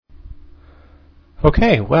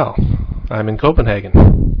Okay, well, I'm in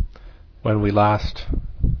Copenhagen. When we last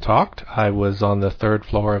talked, I was on the third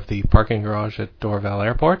floor of the parking garage at Dorval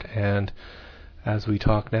Airport, and as we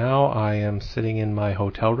talk now, I am sitting in my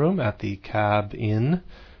hotel room at the Cab Inn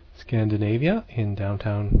Scandinavia in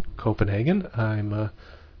downtown Copenhagen. I'm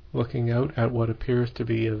looking out at what appears to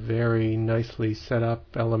be a very nicely set up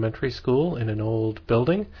elementary school in an old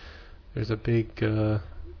building. There's a big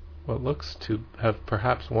what looks to have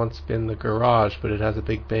perhaps once been the garage, but it has a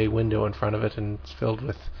big bay window in front of it, and it's filled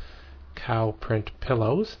with cow print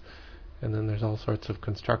pillows. And then there's all sorts of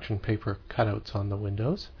construction paper cutouts on the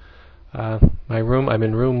windows. My room, I'm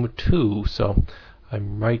in room 2, so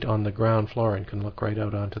I'm right on the ground floor and can look right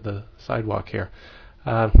out onto the sidewalk here.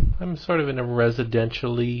 I'm sort of in a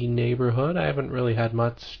residentially neighborhood. I haven't really had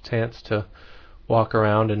much chance to walk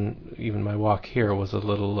around, and even my walk here was a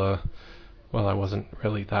little I wasn't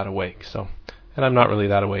really that awake, and I'm not really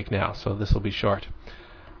that awake now, so this will be short.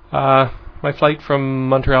 My flight from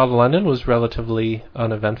Montreal to London was relatively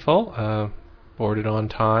uneventful. Boarded on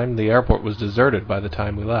time. The airport was deserted by the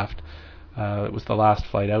time we left. It was the last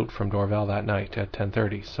flight out from Dorval that night at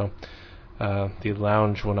 10:30, so the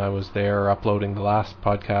lounge, when I was there uploading the last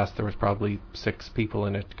podcast, there was probably 6 people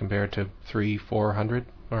in it compared to 300-400,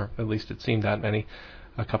 or at least it seemed that many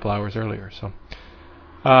a couple hours earlier, so...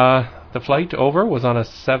 The flight over was on a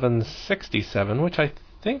 767, which I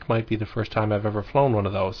think might be the first time I've ever flown one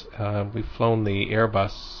of those. We've flown the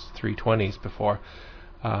Airbus 320s before.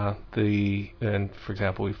 For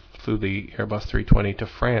example, we flew the Airbus 320 to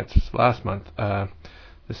France last month. The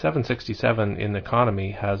 767 in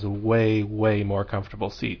economy has way, way more comfortable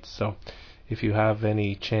seats. So if you have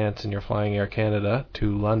any chance and you're flying Air Canada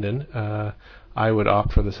to London, I would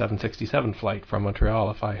opt for the 767 flight from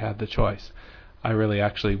Montreal if I had the choice. I really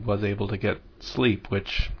actually was able to get sleep,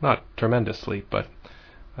 which, not tremendous sleep, but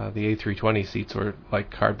the A320 seats were like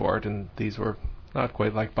cardboard, and these were not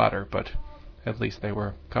quite like butter, but at least they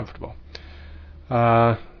were comfortable.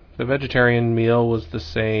 The vegetarian meal was the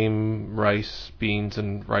same: rice, beans,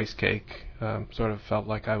 and rice cake. Sort of felt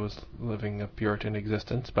like I was living a Puritan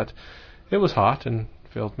existence, but it was hot and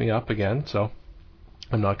filled me up again, so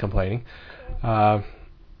I'm not complaining.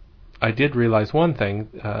 I did realize one thing.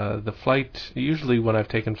 The flight, usually when I've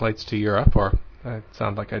taken flights to Europe, or I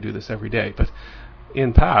sound like I do this every day, but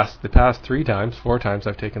the past 4 times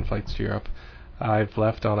I've taken flights to Europe, I've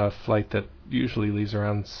left on a flight that usually leaves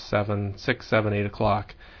around 6, 7, 8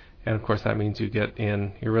 o'clock. And of course that means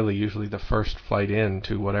you're really usually the first flight in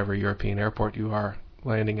to whatever European airport you are,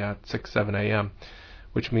 landing at 6, 7 a.m.,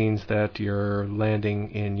 which means that you're landing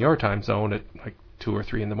in your time zone at like 2 or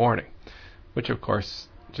 3 in the morning, which of course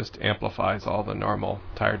just amplifies all the normal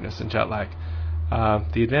tiredness and jet lag.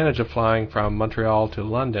 The advantage of flying from Montreal to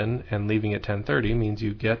London and leaving at 10:30 means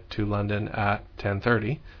you get to London at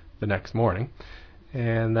 10:30 the next morning,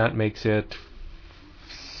 and that makes it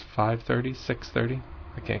 5:30, 6:30.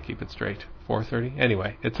 I can't keep it straight. 4:30.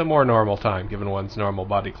 Anyway, it's a more normal time given one's normal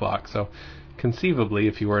body clock. So conceivably,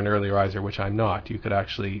 if you were an early riser, which I'm not, you could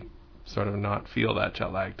actually sort of not feel that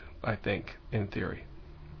jet lagged, I think, in theory.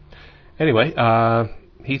 Anyway,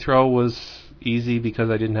 Heathrow was easy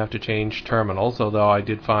because I didn't have to change terminals, although I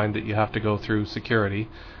did find that you have to go through security,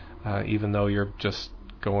 even though you're just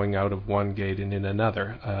going out of one gate and in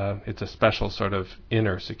another. It's a special sort of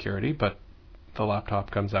inner security, but the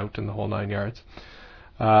laptop comes out in the whole 9 yards.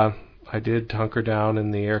 I did hunker down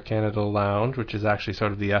in the Air Canada lounge, which is actually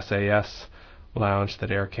sort of the SAS lounge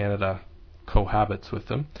that Air Canada cohabits with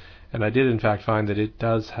them. And I did in fact find that it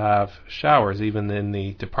does have showers even in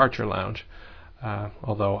the departure lounge.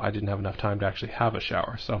 Although I didn't have enough time to actually have a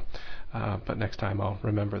shower, but next time I'll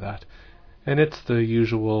remember that. And it's the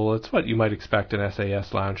usual, it's what you might expect an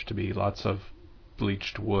SAS lounge to be: lots of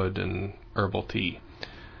bleached wood and herbal tea.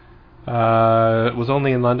 It was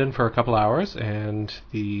only in London for a couple hours, and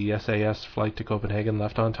the SAS flight to Copenhagen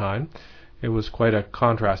left on time. It was quite a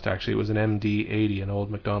contrast, actually. It was an MD-80, an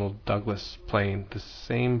old McDonnell Douglas plane, the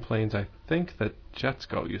same planes I think that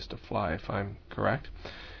Jetsko used to fly, if I'm correct.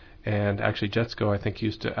 And actually Jetsko, I think,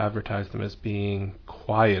 used to advertise them as being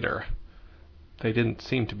quieter. They didn't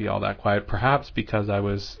seem to be all that quiet, perhaps because I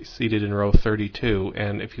was seated in row 32,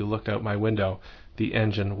 and if you looked out my window, the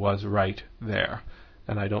engine was right there.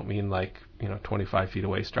 And I don't mean 25 feet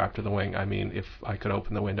away strapped to the wing. I mean, if I could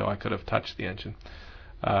open the window, I could have touched the engine.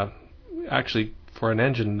 Actually, for an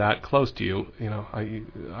engine that close to you,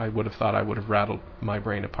 I would have thought I would have rattled my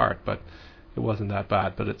brain apart, but it wasn't that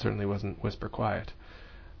bad, but it certainly wasn't whisper quiet.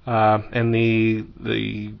 And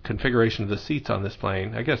the configuration of the seats on this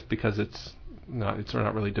plane, I guess because it's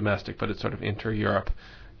not really domestic, but it's sort of inter-Europe,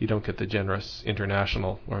 you don't get the generous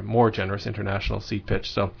international or more generous international seat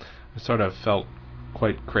pitch. So I sort of felt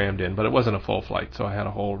quite crammed in, but it wasn't a full flight, so I had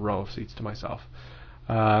a whole row of seats to myself.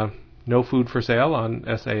 No food for sale on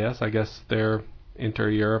SAS. I guess they're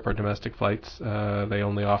inter-Europe or domestic flights. They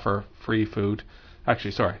only offer free food.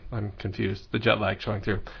 Actually, sorry, I'm confused. The jet lag showing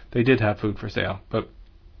through. They did have food for sale, but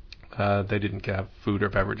they didn't have food or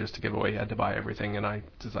beverages to give away. You had to buy everything, and I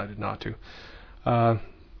decided not to.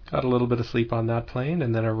 Got a little bit of sleep on that plane,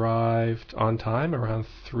 and then arrived on time around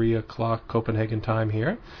 3 o'clock Copenhagen time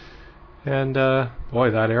here. And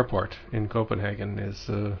boy, that airport in Copenhagen is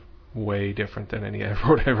way different than any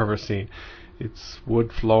airport I've ever seen. It's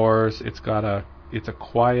wood floors. It's a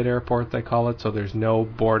quiet airport, they call it, so there's no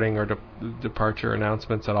boarding or departure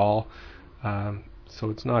announcements at all. So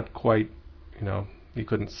it's not quite, you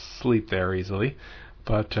couldn't sleep there easily,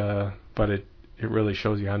 but it really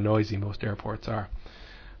shows you how noisy most airports are.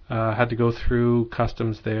 Had to go through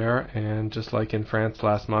customs there, and just like in France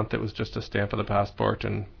last month, it was just a stamp of the passport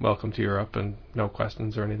and welcome to Europe and no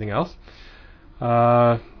questions or anything else.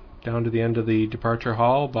 Down to the end of the departure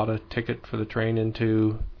hall, bought a ticket for the train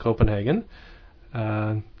into Copenhagen.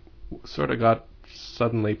 Sort of got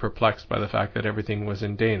suddenly perplexed by the fact that everything was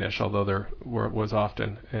in Danish, although there was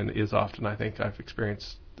often, and is often, I think I've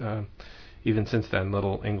experienced even since then,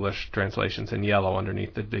 little English translations in yellow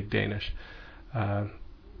underneath the big Danish.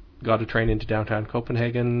 Got a train into downtown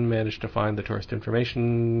Copenhagen, managed to find the tourist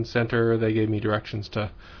information center. They gave me directions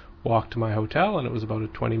to walk to my hotel, and it was about a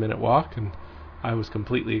 20-minute walk, and I was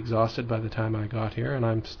completely exhausted by the time I got here, and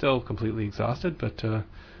I'm still completely exhausted, but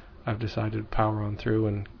I've decided to power on through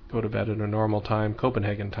and go to bed at a normal time,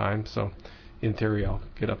 Copenhagen time, so in theory I'll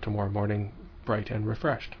get up tomorrow morning bright and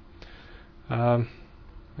refreshed. I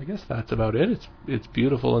guess that's about it. It's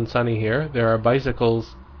beautiful and sunny here. There are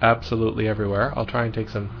bicycles absolutely everywhere. I'll try and take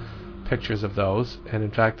some pictures of those. And in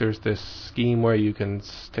fact, there's this scheme where you can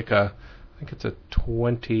stick I think it's a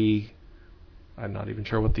 20, I'm not even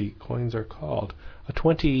sure what the coins are called, a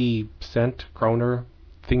 20-cent kroner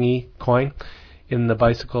thingy coin in the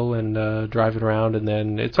bicycle and drive it around, and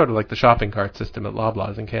then it's sort of like the shopping cart system at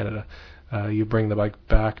Loblaws in Canada. You bring the bike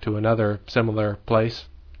back to another similar place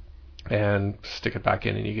and stick it back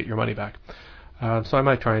in, and you get your money back. So I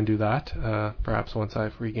might try and do that, perhaps once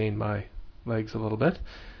I've regained my legs a little bit.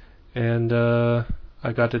 And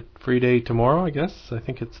I got a free day tomorrow, I guess. I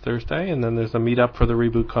think it's Thursday, and then there's a meetup for the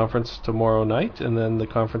Reboot conference tomorrow night, and then the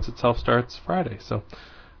conference itself starts Friday. So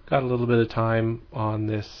got a little bit of time on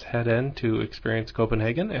this head end to experience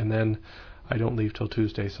Copenhagen, and then I don't leave till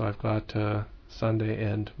Tuesday, so I've got Sunday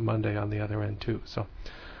and Monday on the other end too. So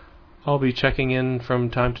I'll be checking in from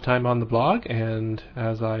time to time on the blog, and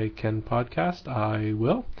as I can podcast, I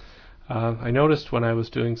will. I noticed when I was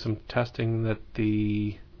doing some testing that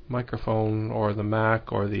the microphone or the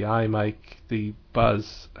Mac or the iMic, the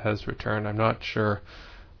buzz has returned. I'm not sure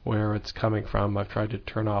where it's coming from. I've tried to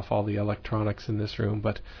turn off all the electronics in this room,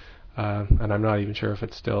 but and I'm not even sure if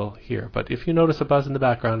it's still here. But if you notice a buzz in the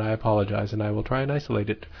background, I apologize, and I will try and isolate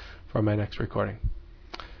it for my next recording.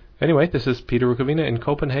 Anyway, this is Peter Rukavina in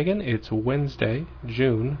Copenhagen. It's Wednesday,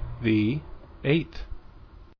 June the 8th.